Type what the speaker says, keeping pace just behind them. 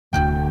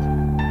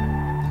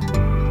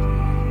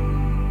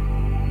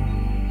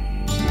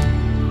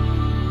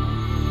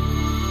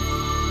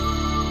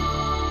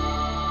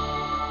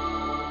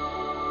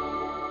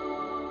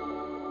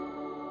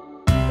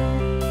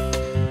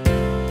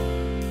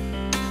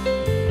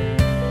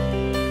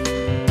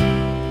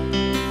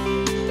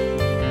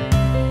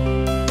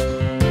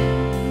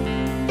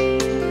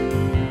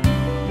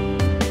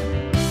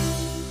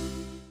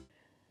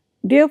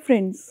Dear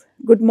friends,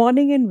 good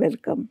morning and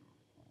welcome.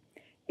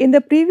 In the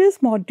previous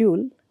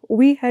module,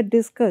 we had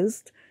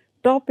discussed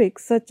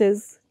topics such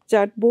as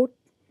chatbot,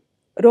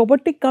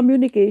 robotic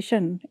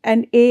communication,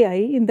 and AI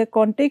in the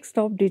context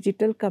of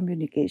digital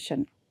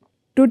communication.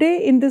 Today,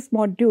 in this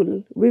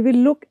module, we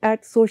will look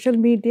at social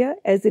media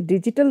as a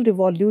digital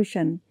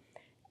revolution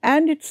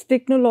and its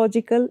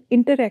technological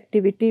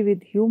interactivity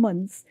with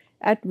humans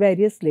at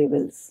various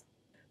levels.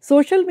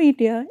 Social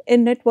media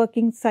and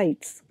networking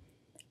sites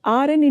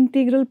are an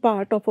integral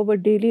part of our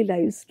daily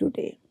lives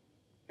today.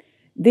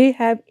 They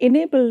have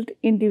enabled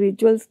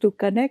individuals to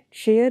connect,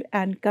 share,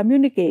 and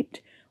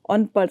communicate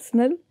on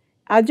personal,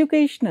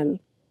 educational,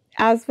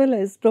 as well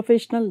as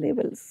professional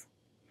levels.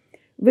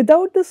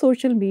 Without the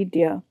social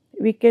media,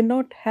 we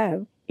cannot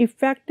have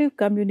effective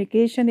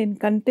communication in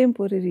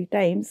contemporary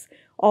times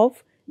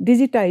of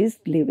digitized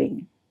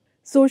living.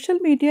 Social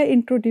media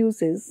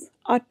introduces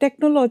a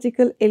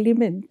technological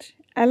element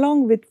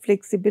along with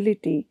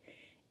flexibility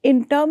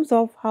in terms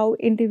of how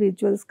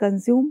individuals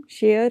consume,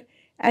 share,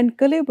 and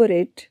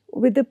collaborate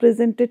with the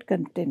presented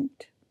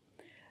content.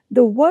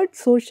 The word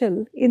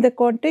social in the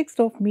context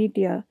of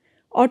media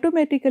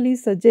automatically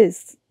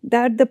suggests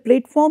that the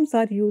platforms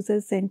are user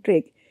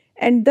centric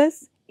and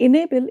thus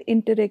enable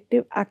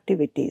interactive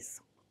activities.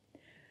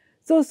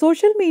 So,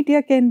 social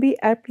media can be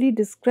aptly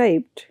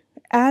described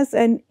as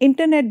an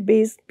internet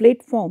based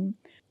platform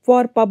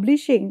for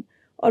publishing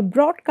or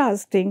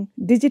broadcasting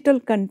digital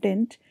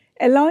content,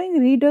 allowing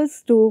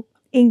readers to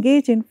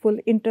engage in full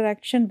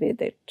interaction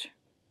with it.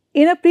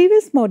 In a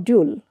previous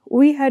module,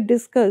 we had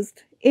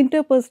discussed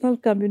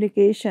interpersonal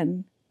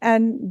communication,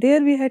 and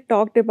there we had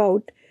talked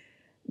about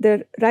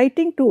the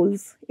writing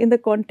tools in the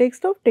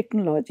context of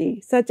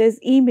technology, such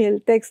as email,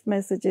 text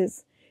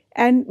messages,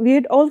 and we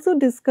had also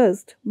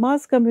discussed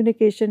mass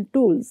communication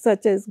tools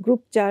such as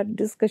group chat,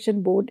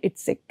 discussion board,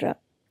 etc.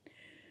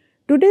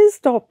 Today's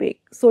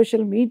topic,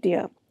 social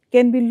media,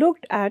 can be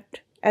looked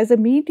at as a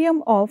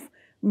medium of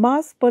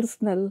mass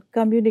personal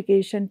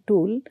communication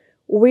tool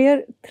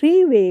where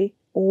three-way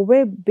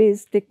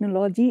web-based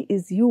technology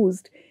is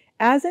used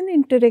as an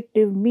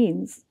interactive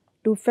means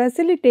to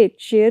facilitate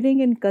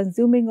sharing and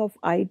consuming of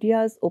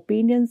ideas,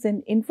 opinions,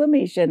 and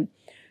information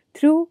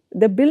through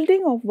the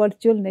building of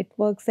virtual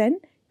networks and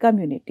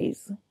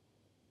communities.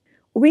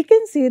 We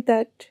can say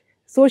that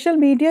social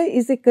media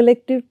is a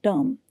collective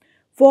term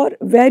for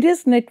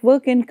various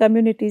network and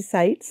community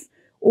sites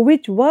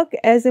which work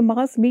as a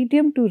mass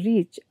medium to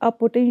reach a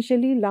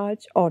potentially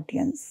large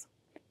audience.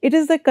 It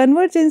is the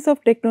convergence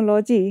of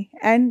technology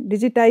and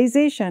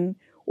digitization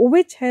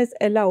which has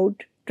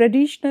allowed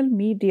traditional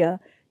media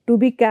to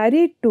be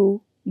carried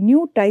to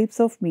new types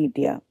of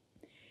media,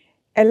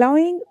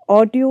 allowing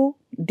audio,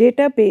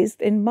 data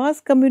based, and mass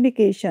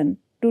communication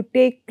to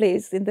take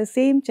place in the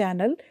same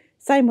channel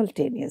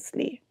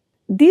simultaneously.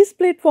 These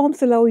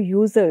platforms allow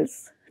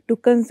users to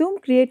consume,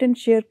 create, and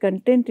share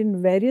content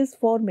in various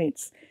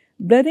formats,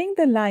 blurring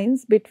the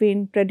lines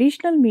between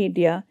traditional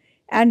media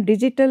and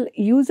digital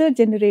user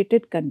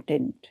generated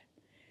content.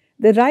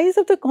 The rise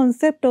of the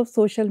concept of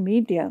social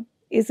media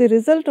is a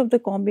result of the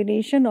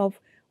combination of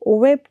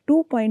Web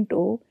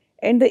 2.0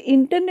 and the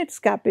Internet's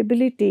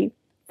capability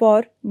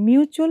for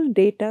mutual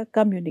data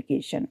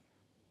communication.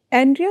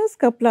 Andreas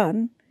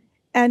Kaplan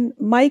and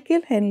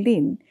Michael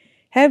Henlin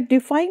have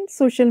defined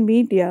social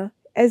media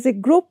as a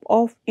group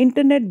of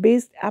internet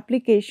based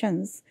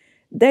applications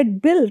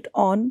that build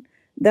on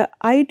the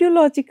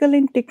ideological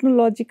and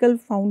technological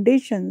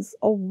foundations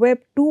of Web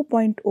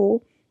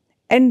 2.0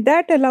 and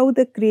that allow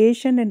the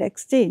creation and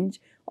exchange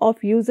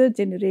of user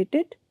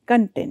generated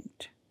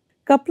content.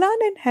 Kaplan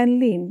and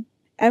Henlin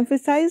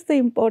emphasize the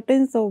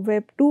importance of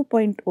Web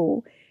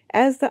 2.0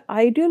 as the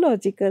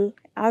ideological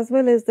as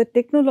well as the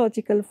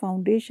technological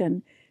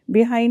foundation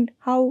behind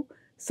how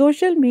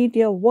social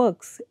media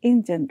works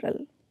in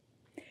general.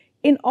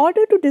 In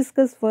order to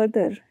discuss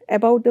further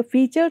about the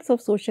features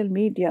of social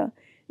media,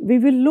 we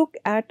will look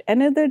at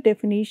another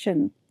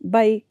definition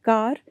by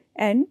Carr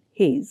and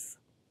Hayes.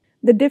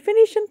 The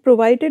definition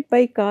provided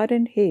by Carr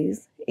and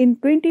Hayes in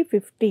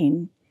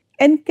 2015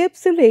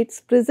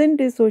 encapsulates present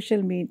day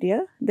social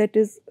media that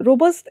is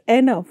robust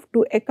enough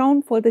to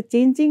account for the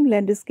changing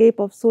landscape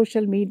of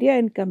social media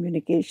and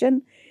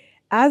communication,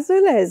 as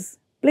well as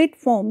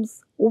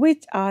platforms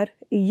which are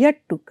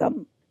yet to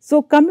come.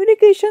 So,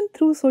 communication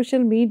through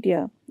social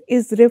media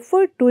is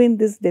referred to in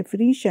this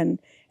definition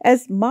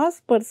as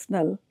mass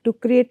personal to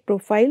create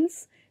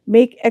profiles,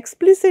 make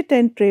explicit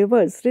and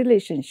traverse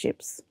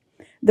relationships.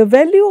 The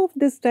value of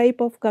this type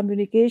of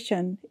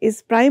communication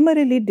is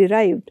primarily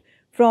derived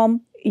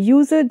from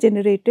user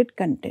generated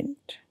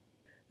content.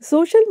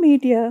 Social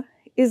media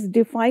is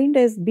defined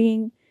as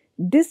being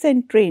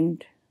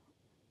disentrained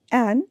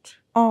and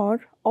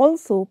or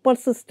also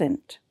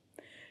persistent.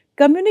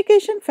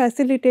 Communication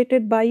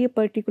facilitated by a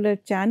particular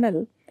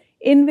channel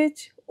in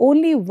which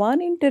only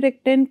one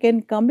interactant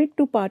can commit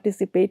to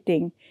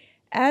participating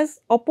as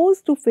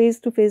opposed to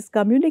face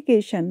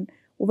communication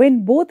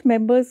when both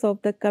members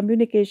of the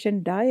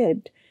communication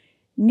dyad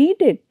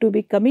needed to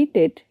be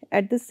committed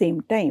at the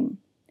same time.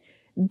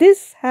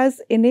 This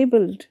has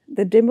enabled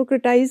the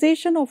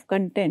democratization of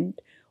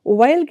content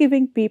while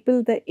giving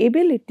people the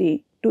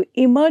ability to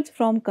emerge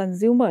from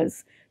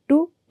consumers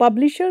to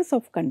publishers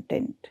of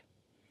content.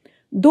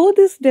 Though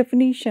this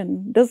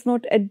definition does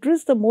not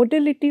address the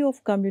modality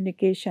of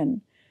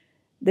communication,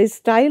 the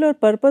style or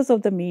purpose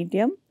of the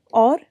medium,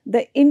 or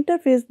the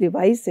interface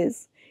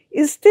devices,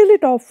 still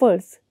it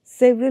offers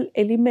several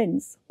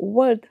elements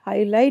worth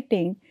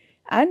highlighting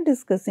and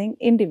discussing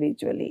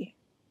individually.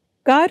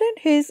 Karen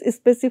Hayes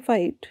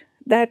specified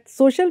that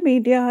social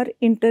media are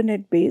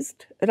internet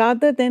based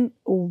rather than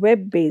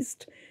web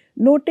based,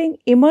 noting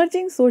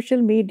emerging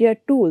social media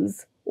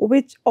tools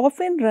which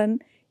often run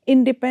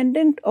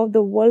independent of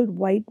the World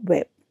Wide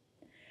Web.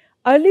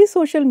 Early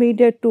social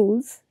media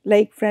tools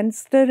like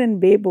Friendster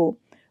and Weibo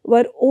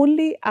were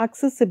only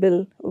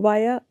accessible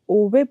via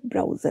web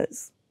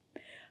browsers.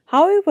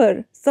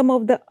 However, some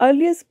of the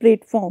earliest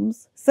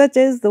platforms, such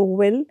as the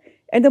Well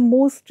and the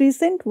most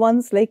recent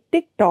ones like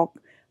TikTok,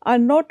 are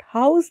not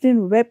housed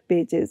in web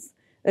pages.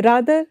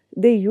 Rather,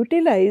 they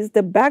utilize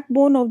the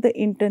backbone of the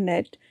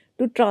internet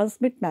to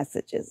transmit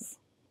messages.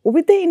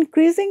 With the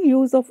increasing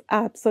use of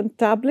apps on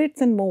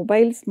tablets and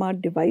mobile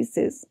smart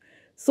devices,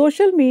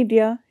 social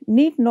media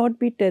need not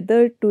be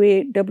tethered to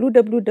a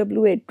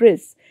www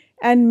address,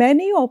 and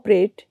many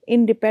operate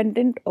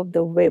independent of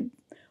the web,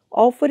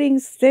 offering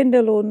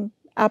standalone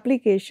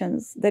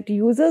applications that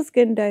users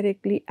can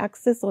directly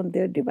access on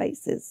their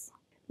devices.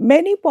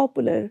 Many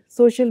popular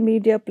social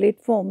media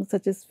platforms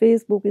such as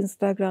Facebook,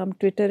 Instagram,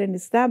 Twitter, and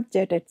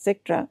Snapchat,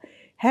 etc.,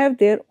 have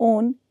their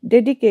own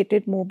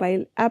dedicated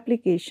mobile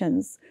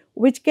applications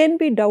which can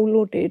be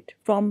downloaded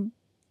from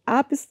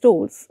app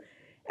stores,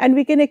 and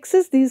we can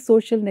access these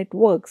social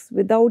networks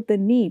without the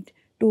need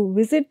to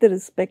visit the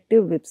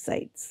respective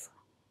websites.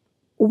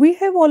 We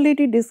have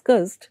already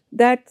discussed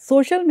that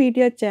social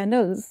media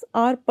channels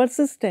are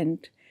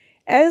persistent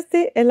as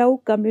they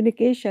allow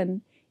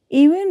communication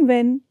even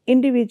when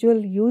individual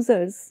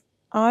users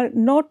are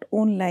not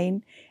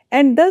online,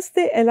 and thus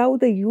they allow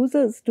the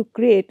users to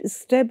create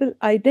stable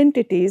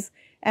identities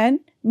and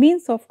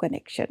means of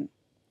connection.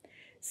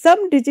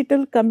 Some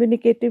digital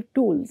communicative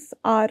tools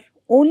are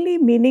only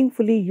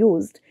meaningfully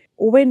used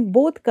when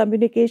both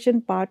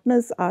communication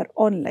partners are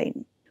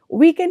online.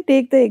 We can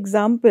take the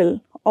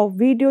example of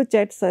video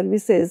chat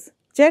services,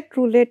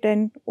 Chatroulette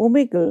and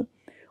Omegle.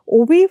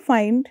 We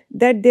find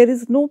that there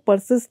is no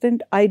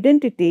persistent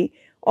identity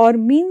or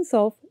means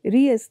of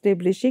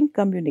re-establishing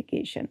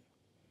communication.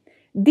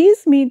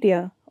 These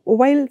media,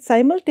 while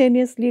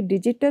simultaneously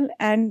digital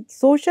and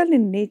social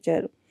in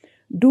nature,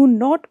 do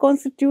not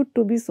constitute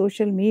to be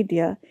social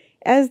media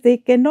as they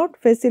cannot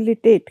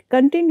facilitate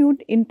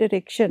continued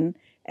interaction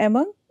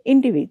among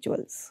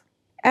individuals.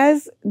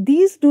 As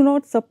these do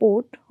not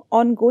support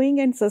ongoing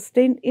and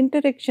sustained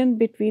interaction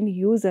between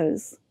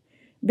users,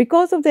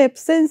 because of the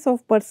absence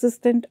of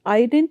persistent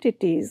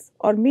identities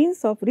or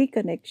means of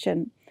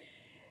reconnection,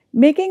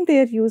 making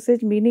their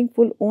usage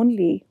meaningful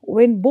only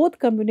when both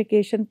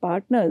communication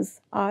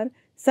partners are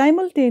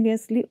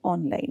simultaneously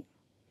online.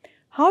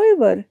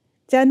 However,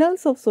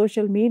 channels of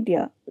social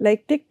media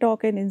like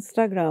TikTok and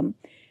Instagram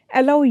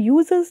allow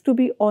users to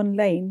be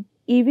online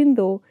even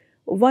though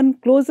one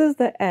closes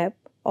the app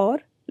or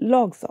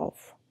logs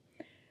off.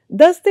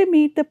 Thus, they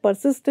meet the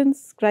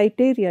persistence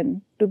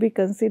criterion to be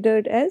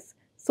considered as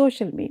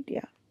social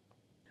media.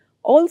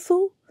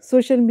 Also,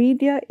 social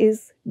media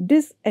is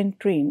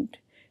disentrained.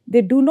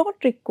 They do not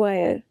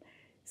require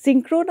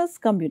synchronous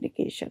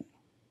communication.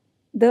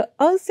 The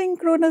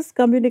asynchronous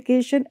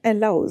communication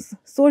allows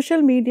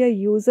social media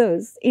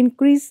users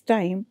increased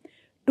time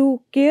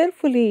to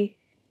carefully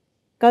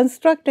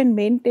construct and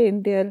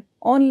maintain their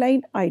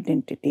online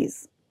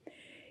identities.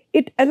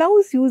 It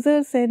allows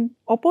users an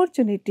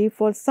opportunity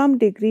for some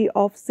degree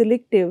of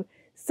selective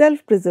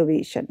self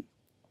preservation.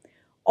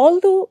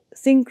 Although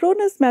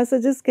synchronous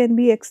messages can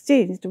be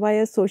exchanged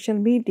via social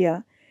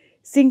media,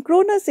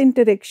 synchronous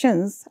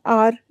interactions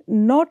are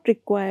not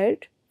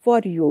required for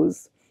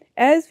use,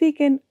 as we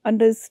can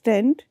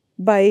understand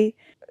by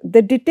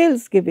the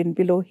details given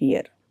below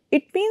here.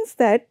 It means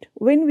that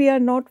when we are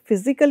not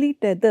physically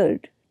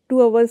tethered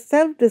to our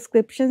self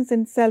descriptions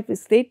and self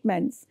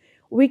statements,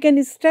 we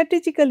can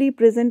strategically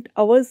present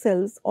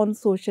ourselves on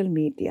social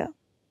media.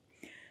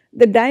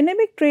 The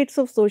dynamic traits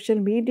of social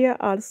media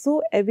are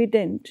so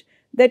evident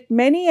that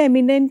many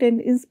eminent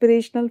and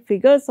inspirational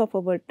figures of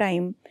our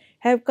time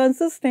have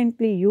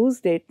consistently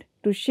used it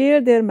to share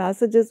their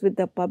messages with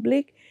the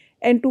public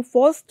and to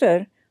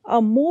foster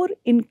a more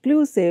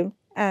inclusive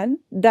and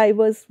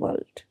diverse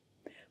world.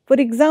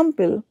 For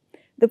example,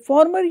 the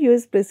former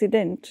US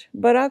President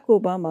Barack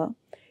Obama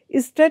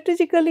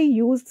strategically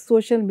used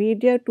social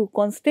media to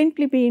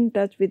constantly be in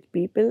touch with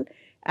people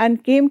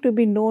and came to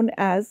be known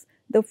as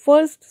the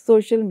first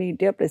social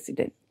media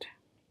president.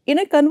 In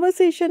a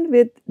conversation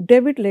with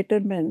David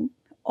Letterman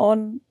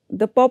on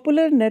the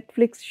popular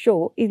Netflix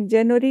show in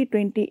January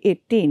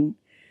 2018,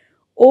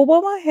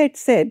 Obama had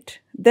said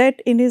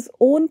that in his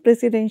own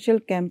presidential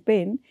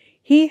campaign,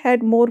 He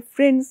had more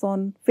friends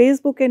on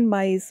Facebook and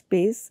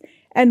MySpace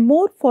and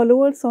more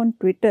followers on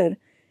Twitter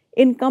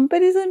in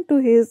comparison to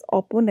his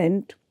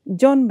opponent,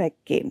 John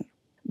McCain.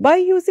 By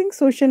using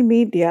social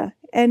media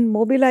and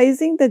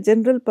mobilizing the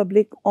general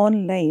public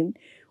online,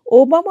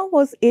 Obama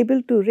was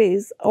able to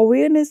raise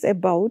awareness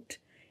about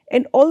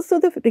and also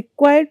the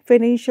required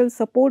financial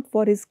support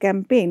for his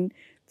campaign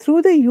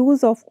through the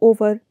use of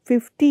over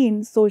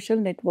 15 social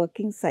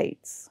networking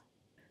sites.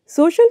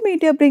 Social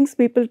media brings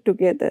people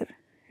together,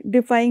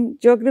 defying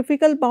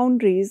geographical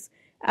boundaries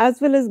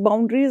as well as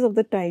boundaries of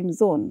the time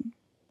zone.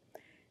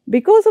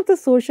 Because of the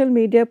social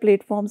media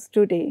platforms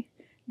today,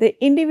 the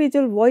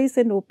individual voice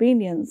and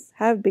opinions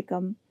have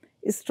become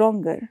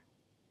stronger.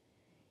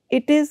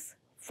 It is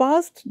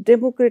fast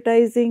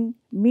democratizing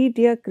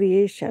media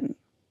creation.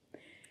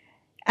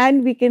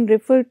 And we can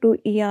refer to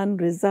Ian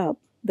Rizab,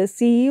 the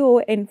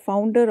CEO and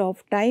founder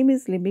of Time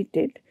is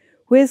Limited,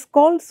 who has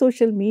called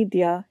social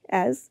media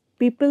as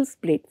people's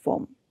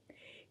platform.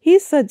 He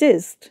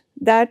suggests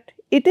that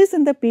it is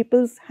in the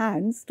people's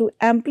hands to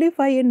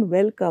amplify and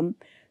welcome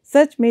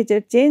such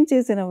major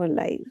changes in our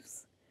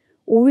lives.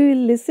 We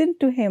will listen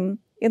to him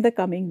in the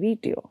coming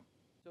video.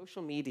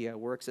 Social media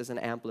works as an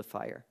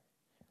amplifier.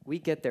 We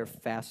get there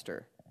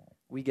faster,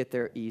 we get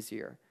there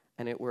easier,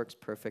 and it works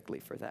perfectly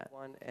for that.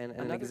 And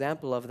an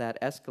example of that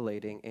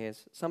escalating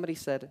is somebody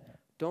said,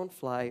 don't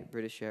fly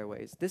British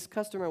Airways. This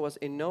customer was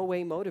in no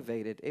way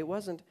motivated. It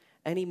wasn't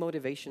any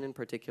motivation in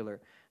particular.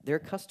 Their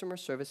customer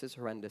service is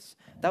horrendous.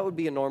 That would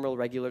be a normal,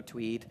 regular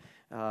tweet.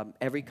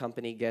 Every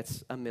company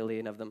gets a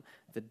million of them.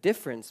 The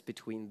difference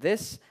between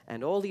this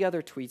and all the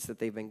other tweets that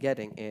they've been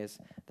getting is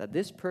that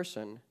this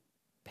person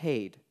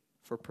paid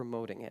for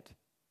promoting it.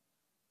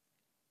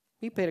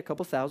 He paid a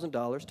couple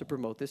 $1,000s to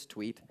promote this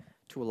tweet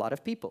to a lot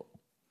of people.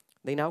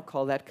 They now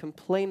call that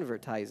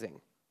complainvertising.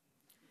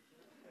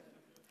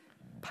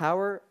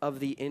 Power of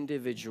the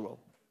individual.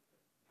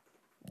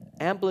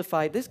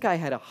 Amplified, this guy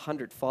had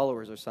 100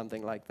 followers or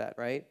something like that,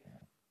 right?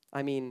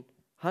 I mean,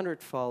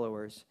 100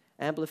 followers,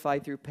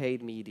 amplified through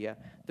paid media,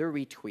 the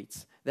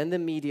retweets, then the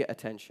media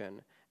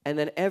attention, and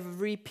then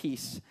every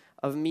piece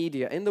of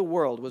media in the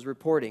world was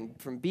reporting,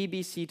 from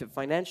BBC to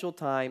Financial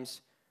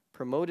Times,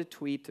 promoted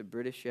tweet to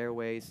British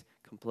Airways,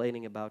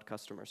 complaining about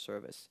customer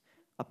service.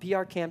 A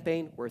PR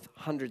campaign worth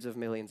hundreds of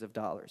millions of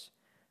dollars.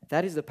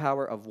 That is the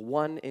power of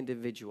one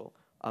individual,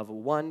 of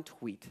one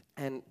tweet.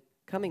 And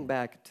coming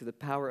back to the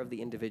power of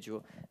the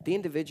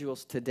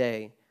individuals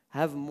today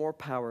have more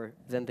power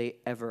than they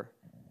ever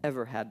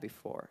had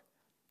before.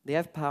 They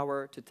have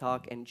power to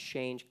talk and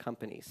change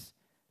companies,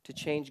 to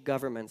change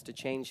governments, to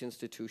change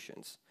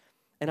institutions.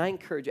 And I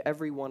encourage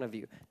every one of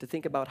you to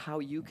think about how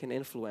you can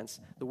influence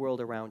the world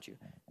around you,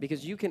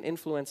 because you can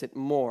influence it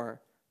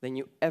more than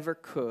you ever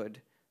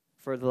could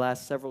for the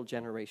last several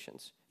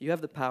generations. You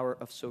have the power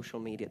of social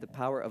media, the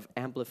power of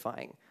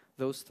amplifying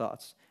those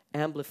thoughts,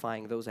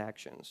 amplifying those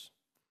actions.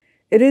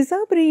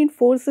 Rizab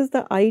reinforces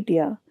the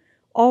idea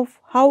of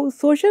how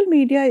social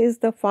media is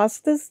the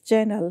fastest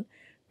channel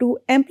to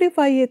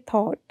amplify a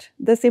thought,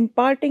 thus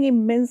imparting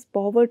immense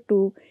power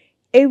to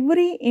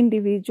every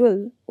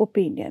individual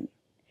opinion.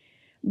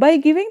 By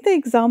giving the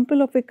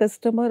example of a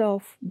customer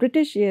of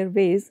British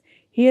Airways,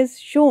 he has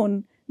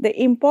shown the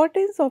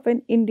importance of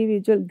an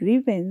individual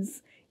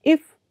grievance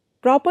if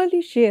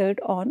properly shared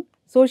on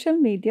social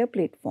media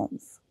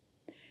platforms.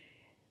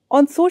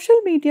 On social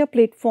media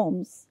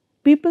platforms,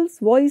 people's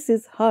voice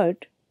is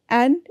heard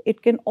and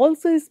it can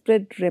also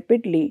spread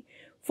rapidly,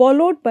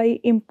 followed by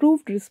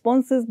improved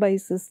responses by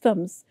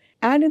systems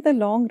and in the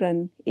long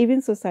run,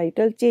 even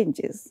societal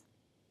changes.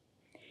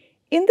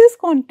 In this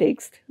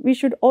context, we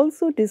should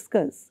also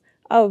discuss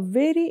a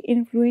very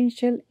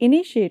influential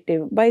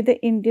initiative by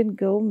the Indian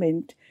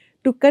government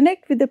to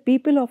connect with the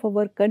people of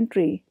our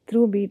country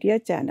through media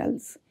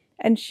channels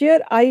and share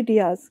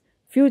ideas,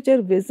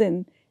 future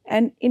vision,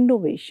 and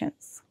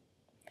innovations.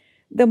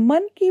 The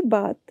Mann Ki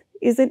Baat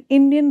is an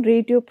Indian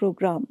radio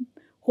program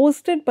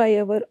hosted by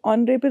our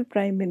Honorable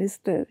Prime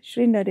Minister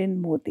Shri Narendra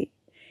Modi,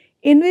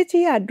 in which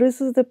he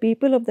addresses the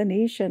people of the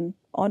nation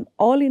on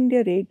All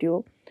India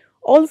Radio,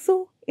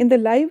 also in the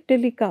live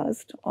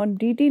telecast on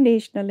DD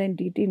National and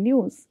DD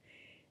News.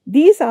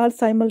 These are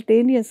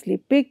simultaneously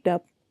picked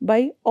up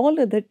by all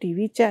other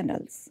TV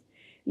channels.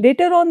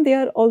 Later on, they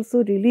are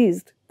also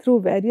released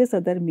through various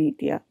other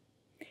media.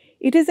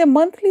 It is a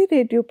monthly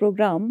radio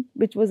program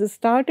which was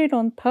started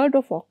on 3rd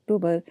of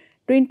October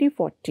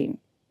 2014.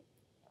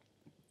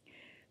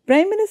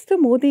 Prime Minister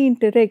Modi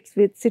interacts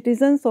with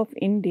citizens of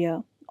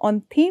India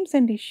on themes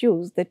and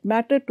issues that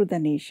matter to the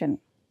nation.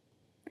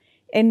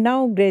 And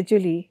now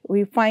gradually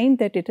we find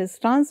that it has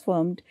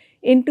transformed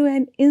into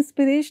an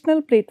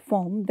inspirational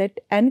platform that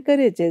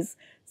encourages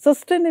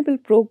sustainable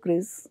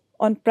progress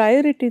on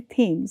priority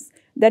themes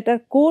that are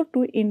core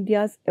to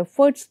India's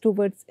efforts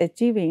towards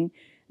achieving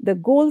the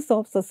goals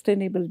of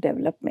sustainable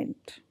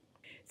development.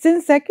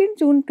 Since 2nd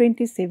June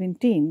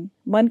 2017,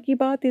 Mann Ki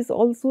Baat is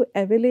also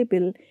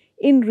available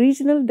in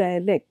regional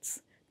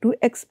dialects to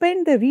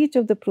expand the reach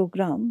of the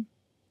program.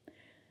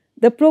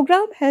 The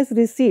program has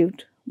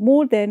received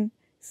more than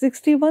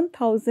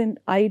 61,000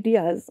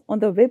 ideas on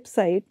the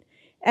website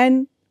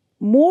and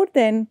more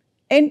than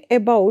and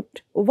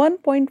about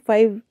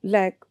 1.5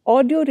 lakh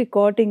audio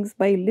recordings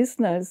by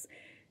listeners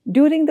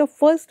during the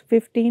first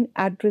 15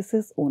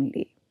 addresses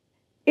only.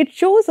 It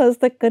shows us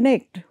the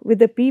connect with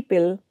the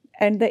people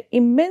and the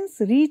immense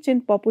reach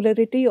and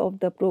popularity of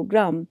the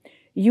program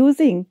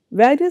using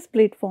various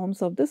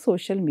platforms of the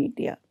social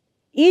media.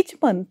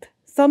 Each month,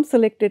 some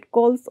selected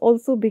calls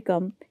also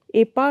become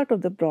a part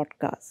of the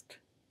broadcast.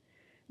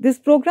 This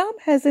program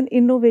has an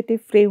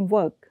innovative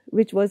framework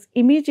which was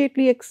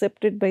immediately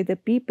accepted by the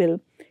people,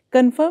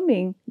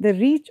 confirming the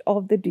reach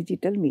of the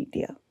digital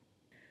media.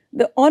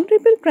 The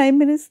Honorable Prime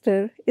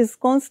Minister is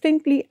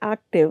constantly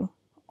active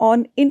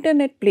on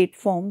internet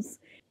platforms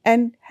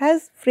and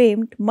has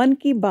framed Mann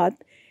Ki Baat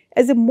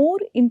as a more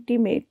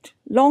intimate,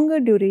 longer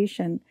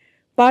duration,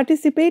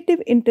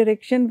 participative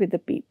interaction with the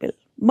people.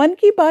 Mann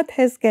Ki Baat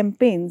has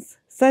campaigns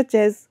such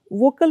as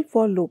Vocal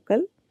for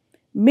Local,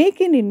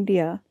 Make in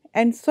India,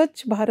 and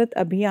Swachh Bharat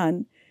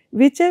Abhiyan,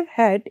 which have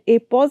had a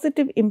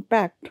positive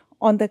impact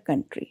on the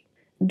country.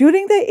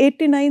 During the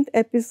 89th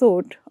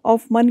episode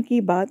of Mann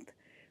Ki Baat,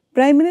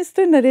 Prime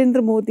Minister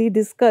Narendra Modi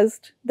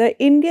discussed the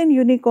Indian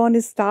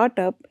unicorn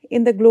startup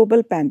in the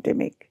global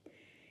pandemic.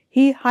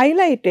 He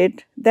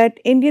highlighted that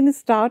Indian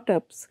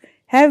startups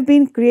have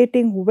been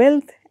creating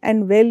wealth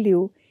and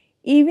value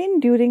even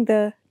during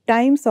the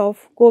times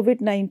of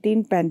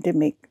COVID-19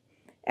 pandemic,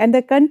 and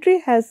the country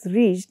has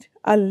reached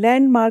a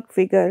landmark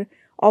figure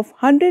of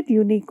 100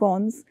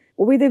 unicorns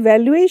with a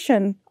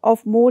valuation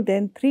of more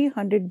than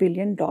 $300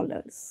 billion.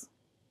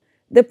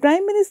 The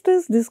Prime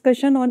Minister's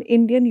discussion on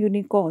Indian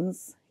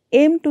unicorns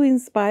aimed to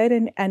inspire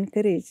and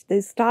encourage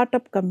the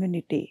startup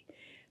community,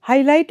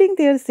 highlighting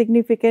their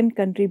significant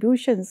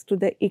contributions to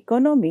the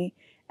economy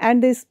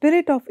and the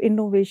spirit of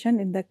innovation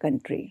in the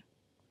country.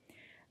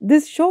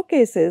 This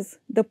showcases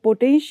the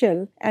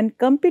potential and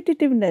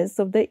competitiveness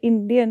of the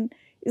Indian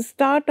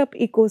startup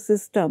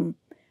ecosystem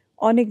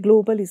on a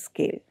global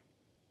scale.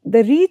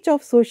 The reach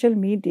of social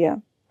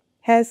media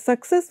has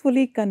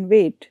successfully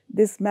conveyed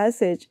this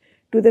message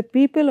to the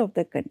people of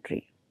the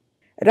country.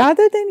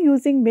 Rather than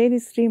using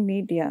mainstream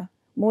media,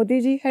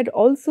 Modi ji had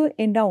also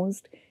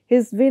announced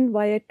his win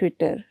via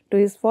Twitter to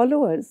his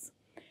followers.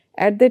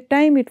 At that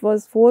time, it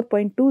was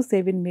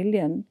 4.27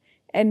 million,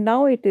 and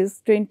now it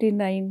is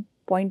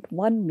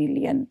 29.1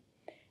 million,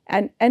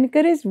 and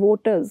encouraged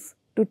voters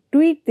to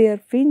tweet their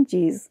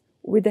fingies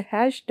with the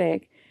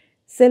hashtag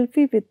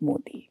Selfie with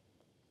Modi.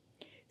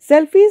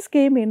 Selfies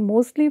came in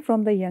mostly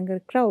from the younger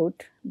crowd,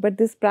 but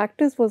this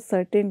practice was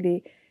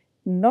certainly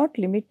not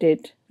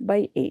limited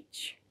by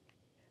age.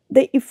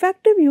 The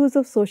effective use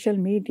of social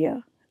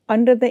media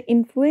under the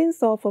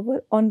influence of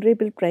our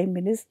Honorable Prime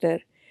Minister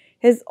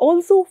has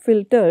also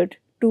filtered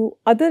to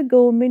other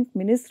government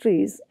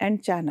ministries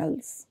and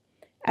channels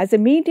as a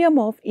medium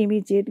of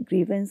immediate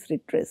grievance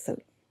redressal.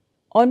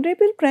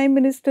 Honorable Prime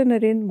Minister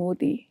Narendra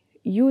Modi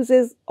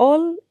uses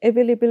all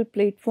available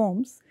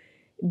platforms,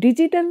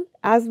 digital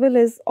as well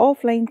as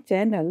offline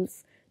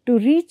channels, to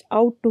reach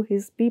out to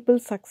his people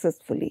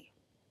successfully.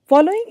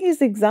 Following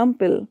his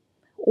example,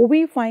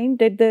 we find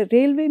that the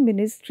Railway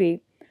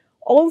Ministry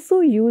also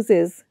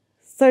uses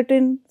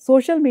certain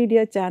social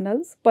media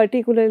channels,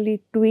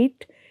 particularly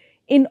tweet,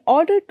 in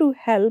order to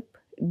help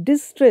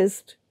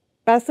distressed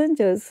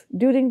passengers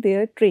during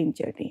their train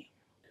journey.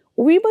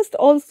 We must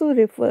also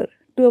refer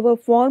to our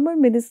former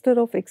Minister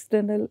of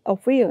External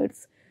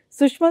Affairs,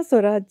 Sushma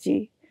Swaraj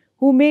ji,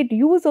 who made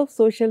use of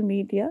social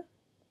media,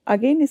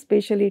 again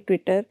especially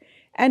Twitter,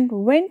 and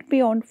went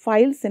beyond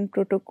files and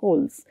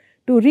protocols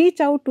to reach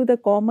out to the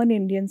common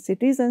Indian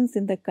citizens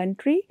in the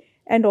country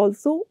and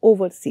also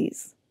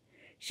overseas.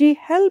 She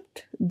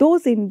helped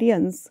those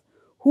Indians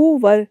who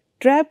were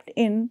trapped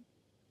in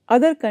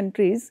other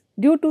countries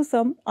due to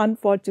some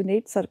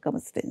unfortunate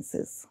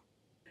circumstances.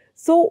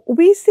 So,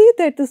 we see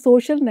that the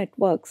social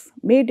networks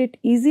made it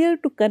easier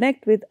to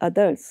connect with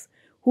others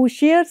who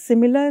share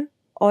similar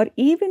or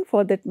even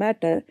for that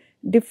matter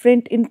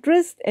different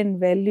interests and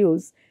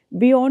values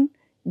beyond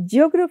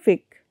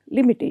geographic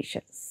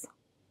limitations.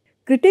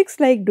 Critics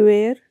like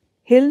Dwyer,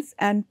 Hills,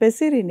 and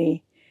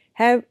Pesserini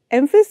have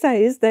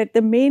emphasized that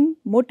the main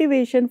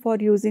motivation for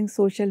using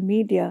social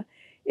media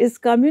is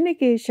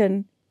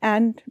communication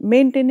and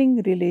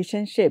maintaining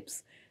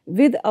relationships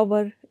with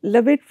our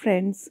loved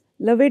friends,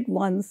 loved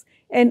ones,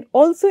 and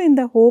also in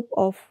the hope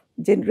of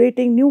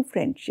generating new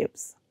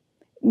friendships.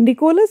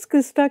 Nicholas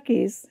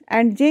Christakis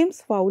and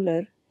James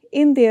Fowler,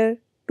 in their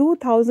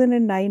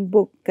 2009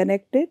 book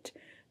Connected,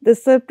 The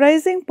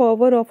Surprising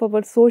Power of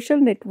Our Social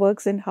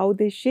Networks and How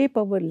They Shape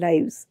Our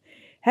Lives,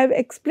 have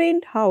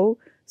explained how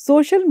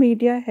social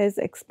media has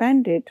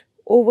expanded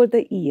over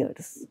the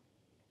years.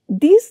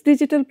 These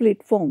digital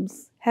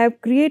platforms have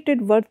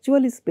created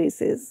virtual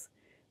spaces,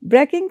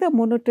 breaking the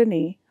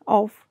monotony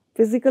of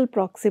physical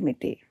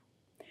proximity.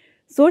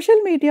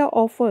 Social media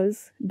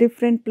offers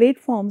different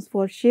platforms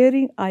for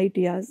sharing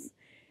ideas,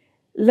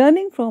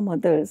 learning from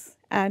others,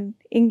 and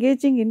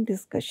engaging in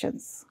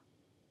discussions.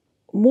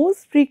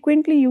 Most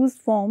frequently used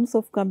forms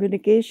of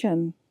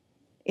communication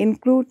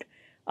include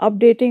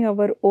updating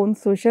our own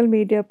social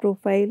media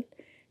profile,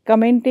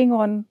 commenting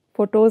on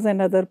photos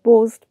and other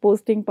posts,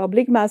 posting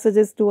public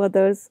messages to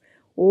others,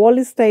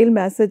 wall style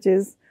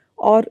messages,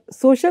 or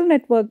social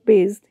network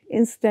based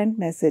instant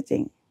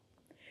messaging.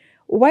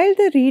 While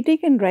the reading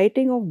and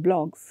writing of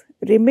blogs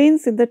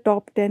remains in the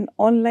top 10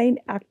 online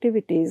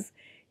activities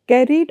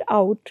carried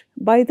out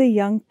by the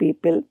young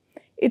people,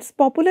 its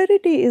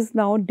popularity is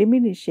now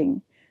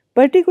diminishing,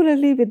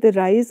 particularly with the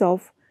rise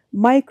of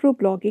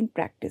microblogging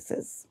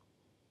practices.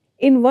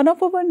 In one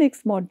of our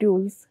next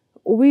modules,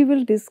 we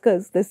will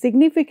discuss the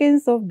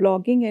significance of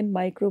blogging and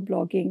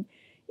microblogging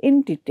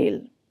in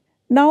detail.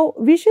 Now,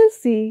 we shall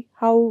see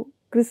how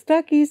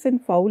Christakis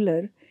and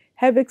Fowler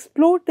have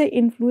explored the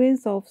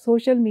influence of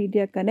social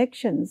media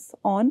connections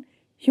on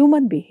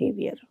human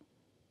behavior.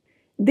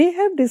 They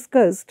have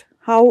discussed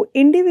how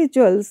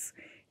individuals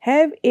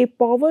have a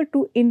power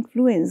to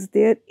influence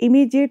their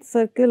immediate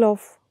circle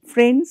of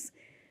friends,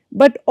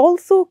 but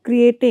also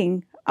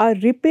creating a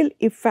ripple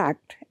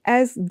effect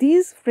as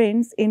these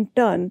friends in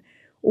turn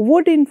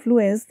would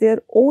influence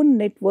their own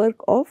network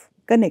of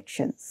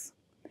connections.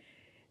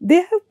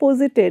 They have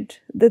posited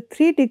the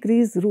 3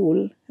 degrees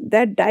rule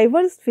that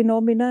diverse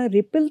phenomena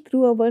ripple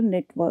through our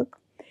network,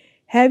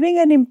 having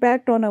an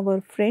impact on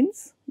our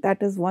friends,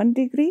 that is 1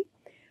 degree,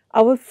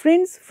 our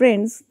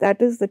friends,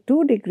 that is the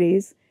 2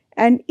 degrees,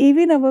 and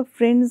even our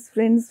friend,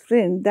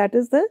 that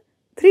is the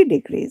 3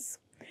 degrees.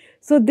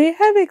 So, they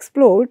have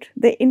explored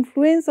the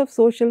influence of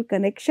social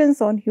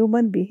connections on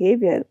human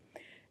behavior,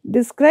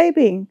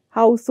 describing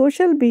how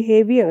social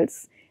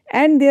behaviors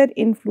and their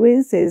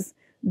influences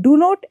do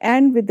not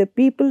end with the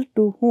people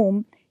to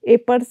whom a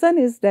person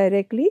is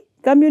directly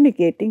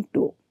communicating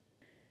to.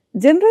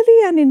 Generally,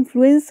 an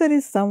influencer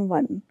is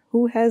someone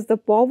who has the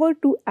power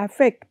to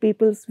affect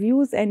people's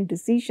views and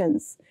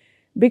decisions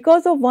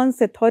because of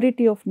one's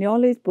authority of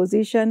knowledge,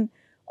 position,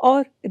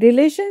 or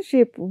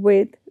relationship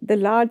with the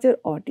larger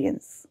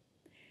audience.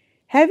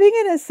 Having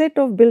an asset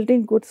of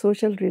building good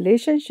social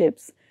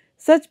relationships,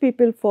 such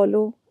people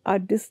follow a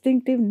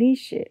distinctive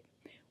niche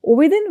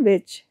within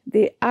which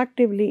they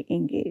actively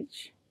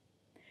engage.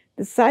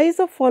 The size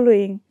of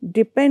following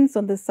depends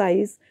on the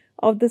size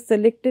of the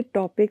selected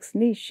topic's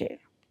niche.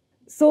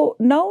 So,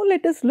 now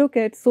let us look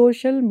at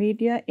social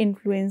media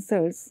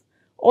influencers,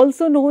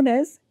 also known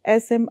as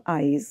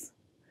SMIs,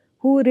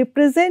 who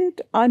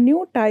represent a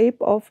new type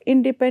of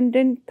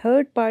independent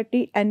third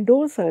party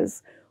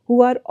endorsers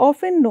who are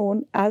often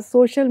known as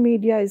social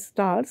media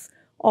stars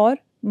or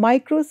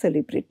micro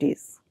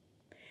celebrities.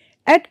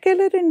 Ed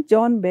Keller and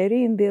John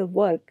Berry, in their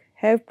work,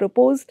 have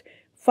proposed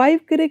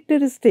 5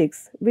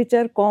 characteristics which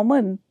are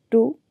common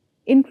to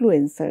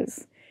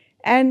influencers.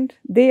 And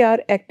they are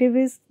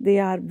activists, they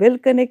are well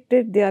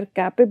connected, they are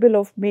capable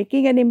of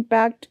making an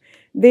impact,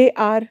 they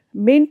are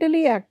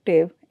mentally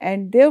active,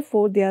 and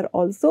therefore they are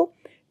also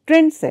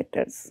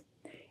trendsetters.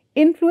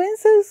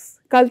 Influencers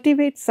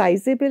cultivate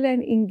sizable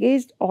and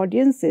engaged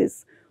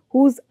audiences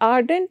whose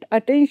ardent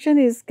attention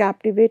is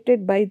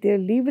captivated by their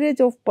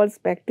leverage of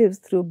perspectives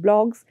through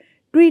blogs,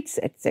 tweets,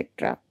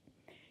 etc.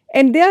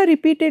 And they are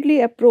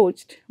repeatedly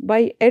approached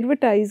by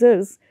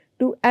advertisers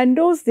to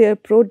endorse their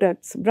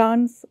products,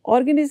 brands,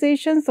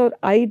 organizations, or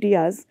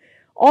ideas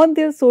on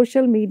their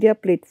social media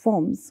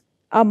platforms,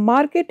 a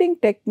marketing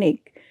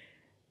technique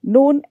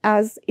known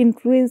as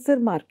influencer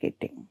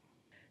marketing.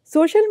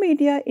 Social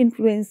media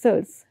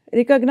influencers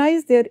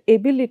recognize their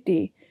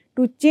ability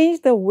to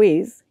change the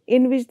ways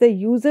in which the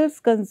users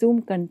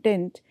consume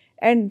content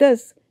and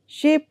thus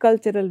shape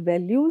cultural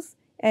values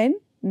and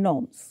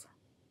norms.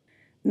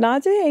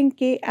 Najee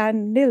Enke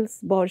and Nils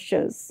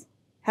Borchers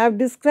have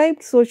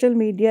described social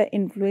media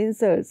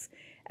influencers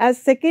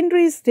as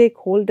secondary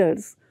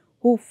stakeholders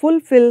who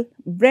fulfill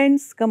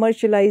brands'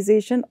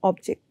 commercialization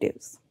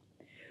objectives.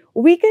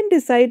 We can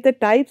decide the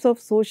types of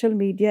social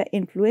media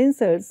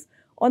influencers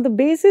on the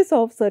basis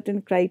of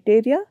certain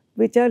criteria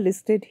which are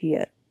listed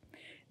here.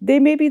 They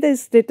may be the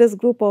status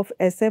group of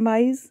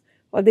SMIs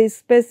or the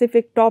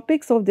specific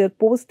topics of their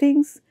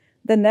postings,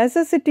 the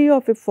necessity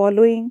of a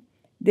following,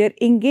 their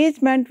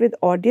engagement with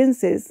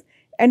audiences,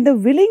 and the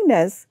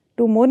willingness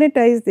to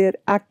monetize their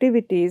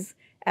activities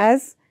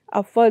as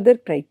a further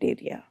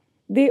criteria.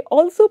 They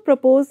also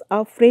propose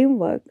a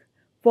framework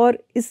for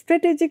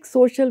strategic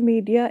social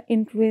media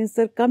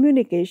influencer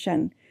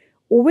communication,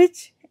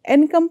 which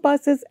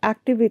encompasses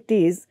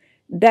activities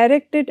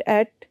directed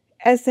at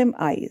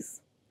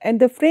SMIs. And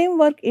the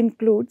framework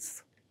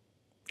includes,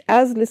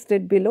 as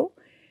listed below,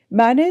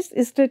 managed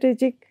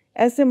strategic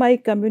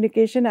SMI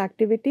communication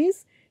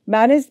activities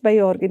managed by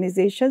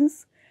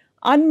organizations,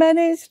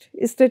 unmanaged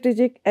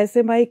strategic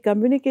SMI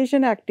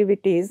communication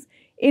activities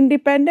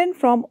independent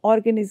from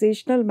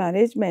organizational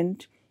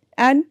management,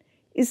 and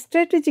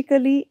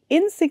strategically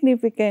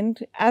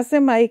insignificant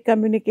SMI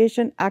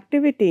communication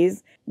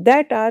activities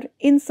that are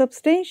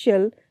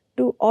insubstantial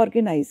to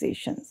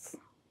organizations.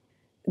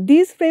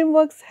 These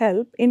frameworks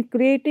help in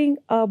creating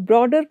a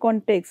broader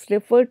context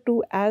referred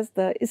to as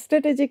the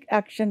strategic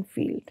action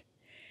field.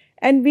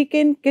 and we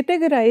can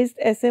categorize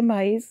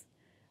SMIs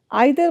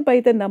either by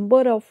the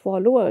number of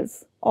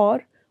followers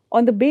or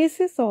on the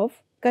basis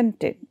of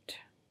content.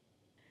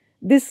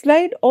 This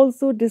slide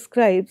also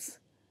describes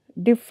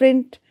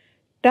different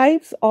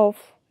types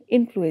of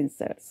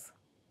influencers.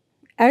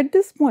 At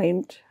this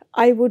point,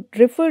 I would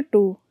refer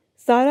to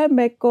Sarah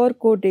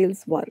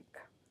McCorkle-Dale's work,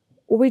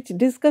 which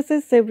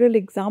discusses several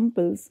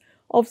examples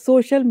of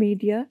social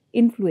media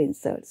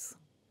influencers.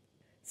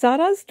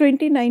 Sarah's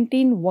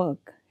 2019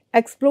 work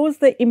explores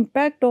the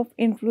impact of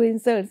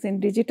influencers in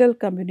digital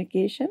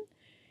communication,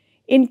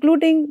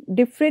 including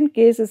different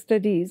case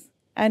studies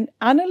and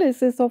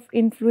analysis of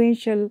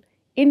influential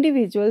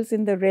individuals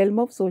in the realm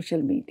of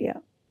social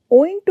media.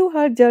 Owing to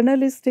her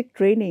journalistic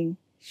training,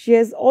 she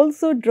has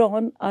also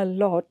drawn a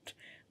lot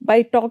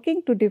by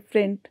talking to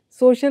different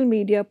social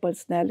media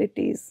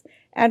personalities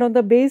and on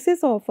the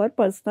basis of her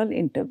personal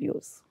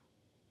interviews.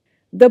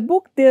 The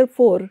book,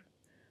 therefore,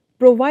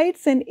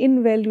 provides an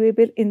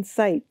invaluable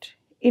insight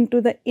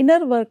into the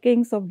inner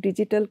workings of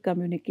digital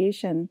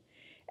communication,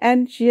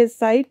 and she has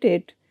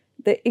cited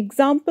the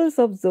examples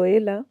of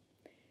Zoella,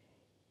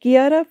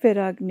 Chiara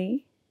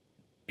Ferragni,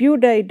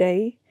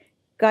 PewDiePie,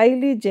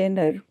 Kylie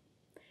Jenner,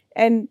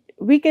 and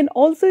we can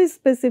also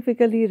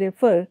specifically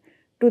refer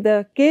to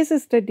the case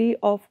study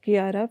of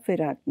Chiara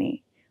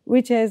Ferragni,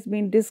 which has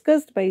been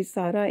discussed by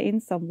Sarah in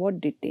somewhat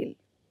detail.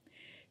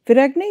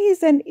 Ferragni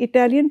is an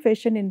Italian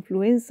fashion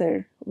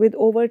influencer with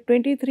over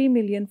 23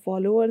 million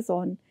followers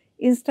on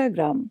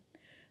Instagram.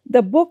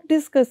 The book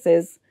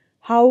discusses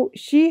how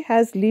she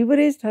has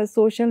leveraged her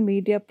social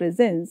media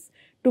presence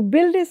to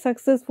build a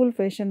successful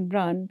fashion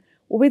brand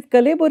with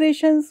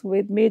collaborations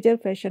with major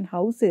fashion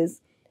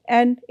houses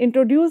and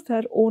introduced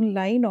her own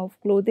line of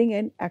clothing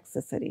and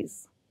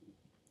accessories.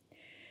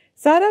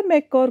 Sarah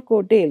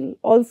McCorkle-Dale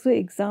also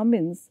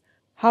examines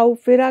how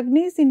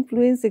Ferragni's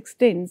influence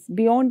extends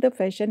beyond the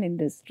fashion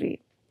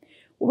industry,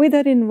 with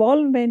her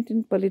involvement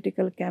in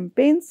political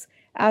campaigns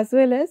as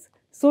well as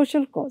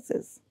social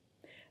causes.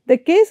 The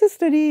case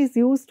study is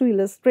used to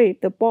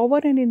illustrate the power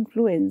and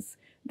influence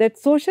that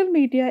social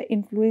media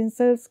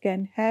influencers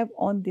can have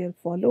on their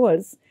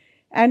followers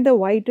and the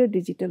wider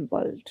digital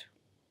world.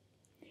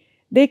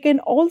 They can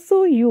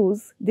also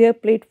use their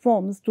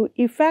platforms to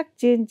effect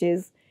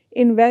changes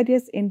in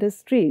various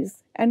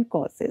industries and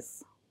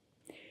causes.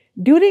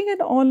 During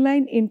an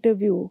online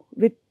interview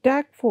with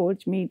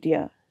TagForge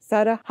Media,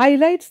 Sarah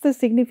highlights the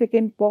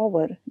significant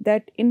power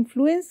that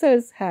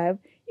influencers have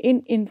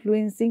in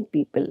influencing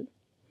people.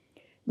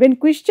 When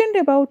questioned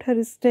about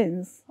her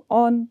stance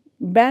on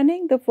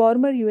banning the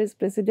former US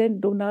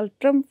President Donald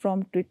Trump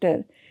from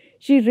Twitter,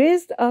 she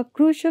raised a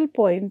crucial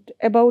point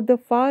about the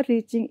far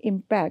reaching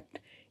impact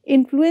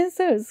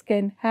influencers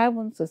can have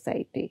on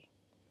society.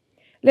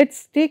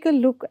 Let's take a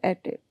look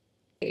at it.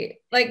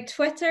 Like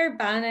Twitter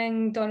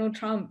banning Donald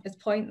Trump is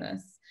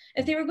pointless.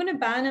 If they were going to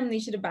ban him, they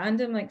should have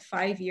banned him like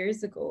 5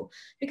 years ago.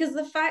 Because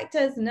the fact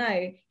is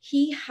now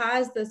he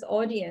has this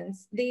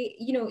audience.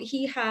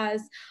 He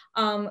has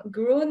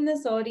grown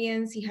this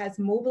audience. He has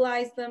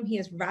mobilized them. He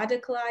has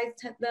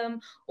radicalized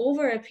them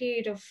over a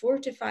period of 4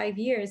 to 5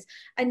 years.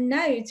 And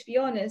now, to be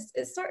honest,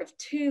 it's sort of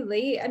too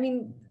late. I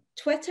mean,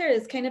 Twitter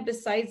is kind of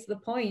besides the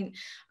point.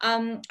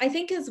 I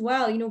think as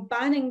well,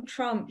 banning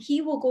Trump,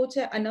 he will go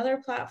to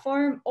another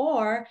platform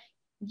or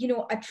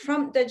a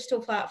Trump digital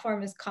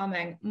platform is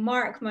coming,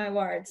 mark my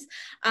words,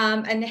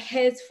 and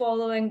his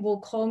following will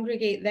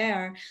congregate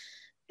there.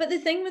 But the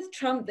thing with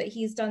Trump that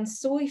he's done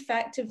so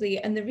effectively,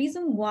 and the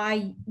reason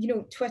why,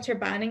 Twitter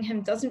banning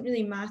him doesn't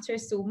really matter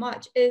so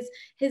much, is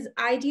his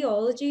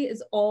ideology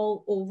is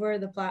all over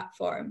the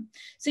platform.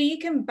 So you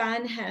can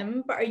ban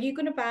him, but are you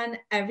going to ban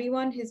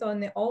everyone who's on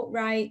the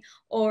alt-right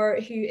or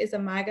who is a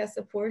MAGA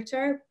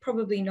supporter?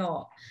 Probably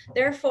not.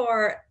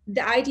 Therefore,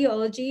 the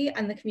ideology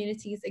and the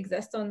communities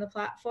exist on the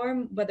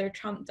platform, whether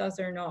Trump does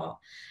or not.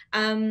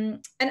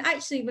 And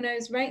actually, when I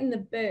was writing the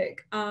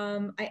book,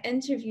 I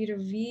interviewed a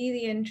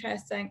really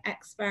interesting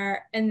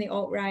expert in the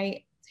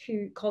alt-right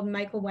called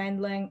Michael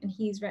Wendling, and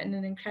he's written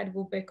an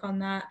incredible book on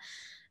that.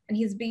 And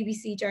he's a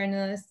BBC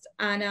journalist.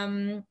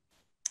 And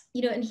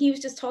and he was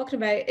just talking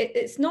about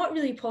it's not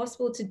really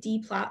possible to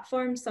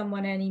deplatform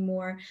someone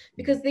anymore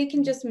because they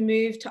can just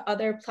move to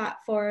other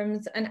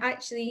platforms. And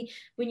actually,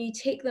 when you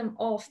take them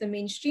off the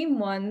mainstream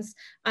ones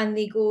and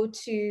they go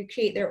to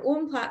create their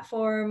own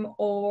platform,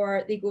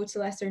 or they go to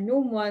lesser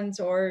known ones,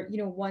 or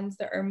ones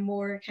that are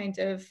more kind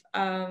of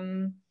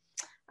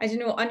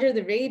under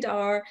the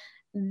radar,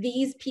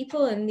 these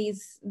people and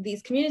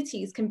these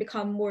communities can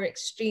become more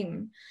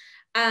extreme.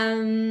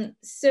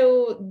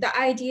 So the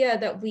idea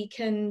that we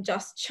can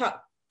just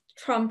chuck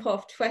Trump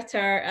off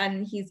Twitter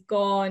and he's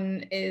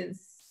gone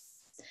is,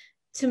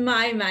 to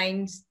my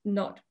mind,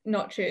 not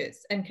true.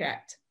 It's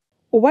incorrect.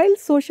 While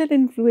social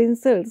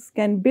influencers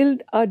can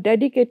build a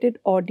dedicated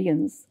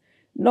audience,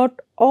 not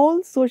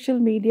all social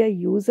media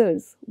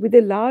users with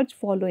a large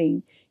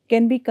following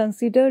can be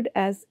considered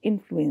as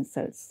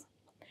influencers.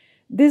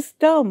 This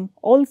term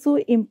also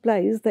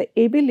implies the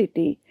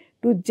ability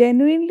to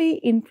genuinely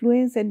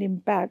influence and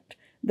impact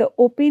the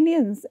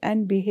opinions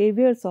and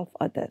behaviors of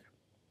others.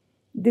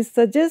 This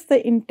suggests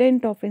the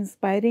intent of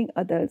inspiring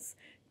others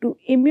to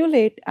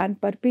emulate and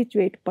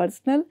perpetuate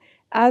personal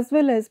as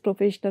well as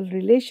professional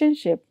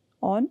relationship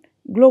on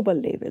global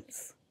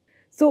levels.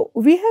 So,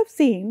 we have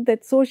seen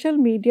that social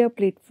media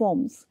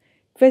platforms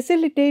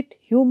facilitate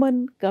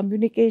human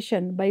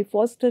communication by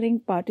fostering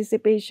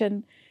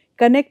participation,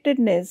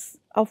 connectedness,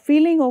 a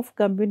feeling of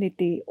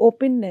community,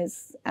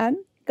 openness, and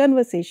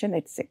conversation,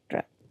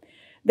 etc.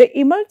 The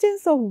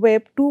emergence of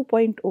Web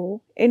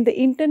 2.0 and the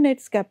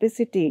Internet's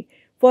capacity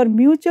for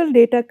mutual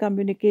data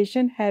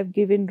communication have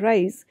given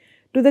rise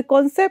to the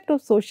concept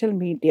of social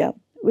media,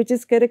 which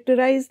is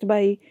characterized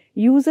by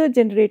user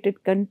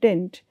generated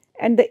content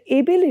and the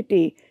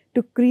ability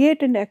to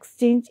create and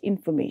exchange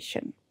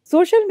information.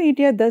 Social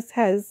media thus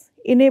has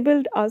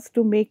enabled us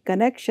to make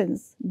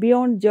connections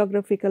beyond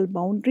geographical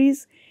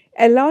boundaries,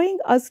 allowing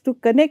us to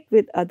connect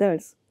with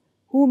others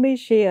who may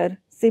share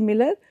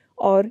similar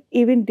or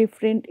even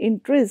different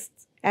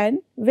interests and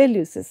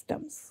value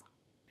systems.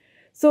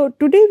 So,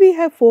 today we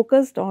have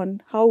focused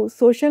on how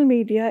social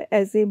media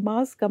as a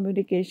mass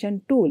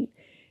communication tool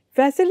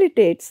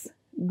facilitates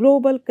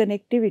global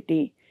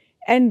connectivity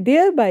and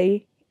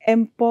thereby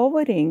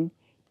empowering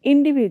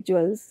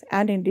individuals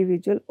and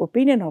individual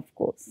opinion, of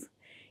course.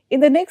 In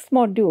the next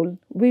module,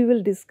 we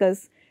will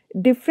discuss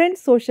different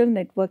social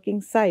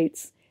networking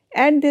sites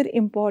and their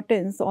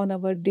importance on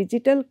our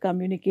digital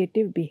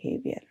communicative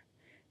behavior.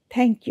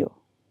 Thank you.